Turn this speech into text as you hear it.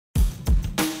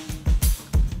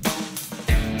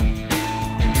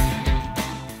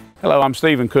Hello, I'm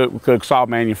Stephen Cook with Cook Saw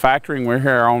Manufacturing. We're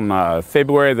here on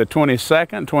February the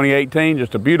 22nd, 2018.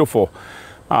 Just a beautiful,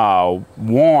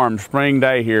 warm spring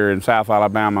day here in South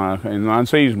Alabama, and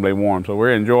unseasonably warm, so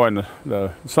we're enjoying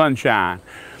the sunshine.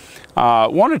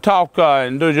 Want to talk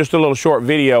and do just a little short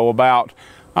video about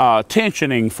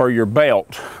tensioning for your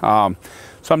belt.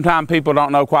 Sometimes people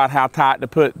don't know quite how tight to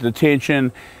put the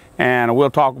tension, and we'll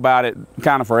talk about it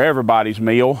kind of for everybody's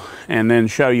meal and then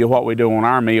show you what we do on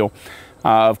our meal.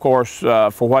 Of course,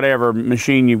 for whatever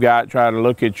machine you've got, try to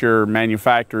look at your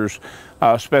manufacturer's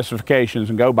specifications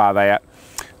and go by that.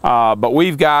 But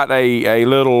we've got a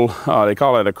little, they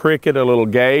call it a cricket, a little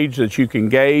gauge that you can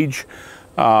gauge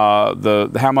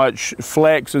how much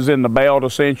flex is in the belt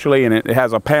essentially, and it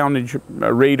has a poundage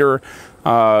reader,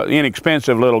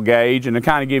 inexpensive little gauge, and to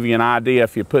kind of give you an idea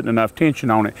if you're putting enough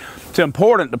tension on it. It's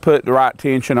important to put the right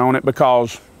tension on it,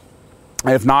 because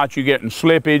if not, you're getting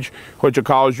slippage, which will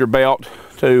cause your belt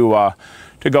to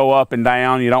go up and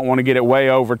down. You don't want to get it way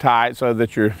over tight so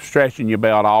that you're stretching your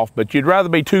belt off, but you'd rather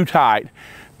be too tight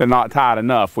than not tight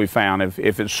enough, we found.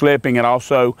 If it's slipping, it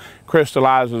also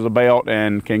crystallizes the belt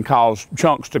and can cause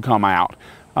chunks to come out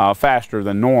faster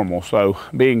than normal. So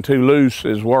being too loose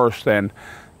is worse than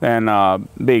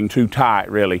being too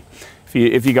tight, really.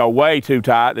 If you go way too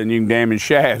tight, then you can damage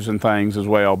shafts and things as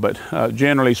well. But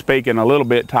generally speaking, a little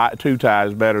bit too tight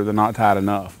is better than not tight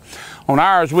enough. On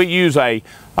ours, we use a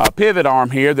pivot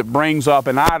arm here that brings up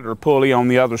an idler pulley on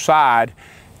the other side.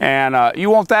 And you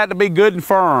want that to be good and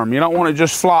firm. You don't want it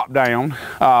just flop down.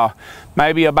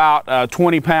 Maybe about a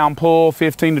 20-pound pull,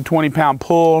 15 to 20-pound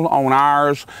pull on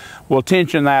ours. We'll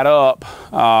tension that up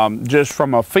just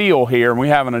from a feel here. And we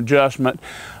have an adjustment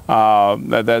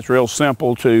that's real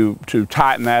simple to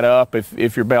tighten that up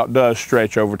if your belt does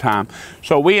stretch over time.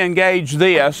 So we engage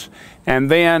this, and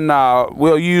then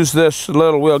we'll use this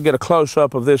we'll get a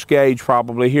close-up of this gauge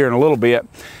probably here in a little bit.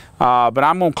 But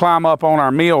I'm going to climb up on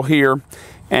our mill here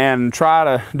and try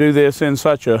to do this in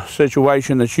such a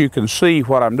situation that you can see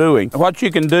what I'm doing. What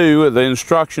you can do, the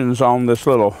instructions on this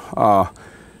little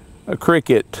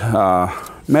cricket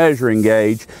measuring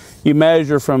gauge, you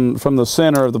measure from the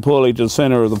center of the pulley to the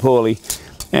center of the pulley,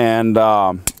 and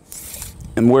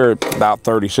we're about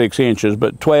 36 inches,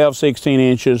 but 12, 16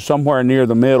 inches, somewhere near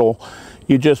the middle.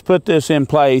 You just put this in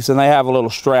place, and they have a little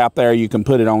strap there. You can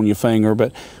put it on your finger,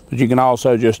 but you can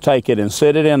also just take it and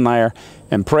sit it in there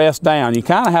and press down. You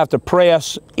kind of have to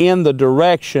press in the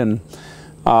direction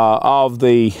of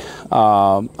this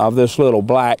little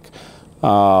black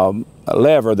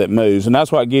lever that moves, and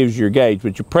that's what gives you your gauge.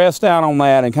 But you press down on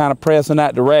that and kind of press in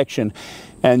that direction,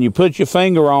 and you put your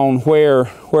finger on where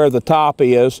the top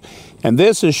is, and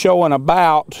this is showing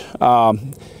about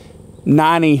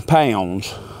 90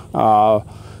 pounds.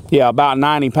 Yeah, about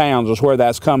 90 pounds is where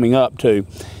that's coming up to.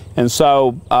 And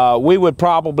so we would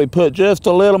probably put just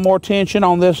a little more tension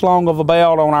on this long of a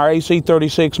belt on our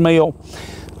AC36 mill.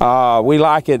 We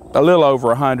like it a little over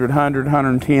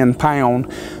 110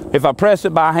 pound. If I press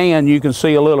it by hand, you can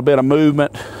see a little bit of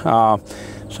movement,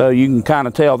 so you can kind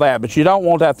of tell that. But you don't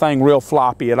want that thing real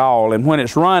floppy at all. And when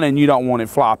it's running, you don't want it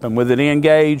flopping. With it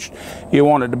engaged, you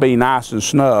want it to be nice and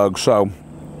snug. So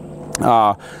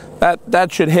that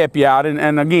should help you out.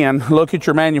 And again, look at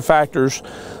your manufacturer's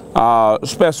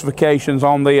specifications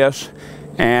on this,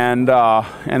 and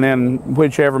then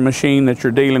whichever machine that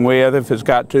you're dealing with, if it's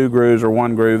got 2 grooves or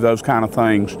 1 groove, those kind of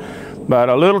things. But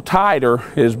a little tighter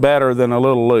is better than a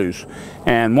little loose.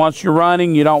 And once you're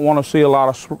running, you don't want to see a lot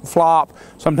of flop.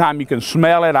 Sometimes you can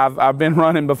smell it. I've been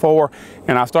running before,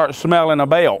 and I start smelling a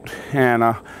belt, and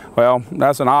well,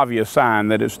 that's an obvious sign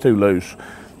that it's too loose.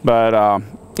 But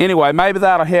anyway, maybe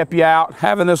that'll help you out.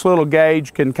 Having this little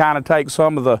gauge can kind of take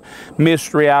some of the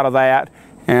mystery out of that.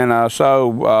 And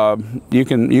so you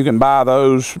can buy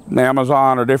those on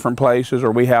Amazon or different places,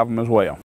 or we have them as well.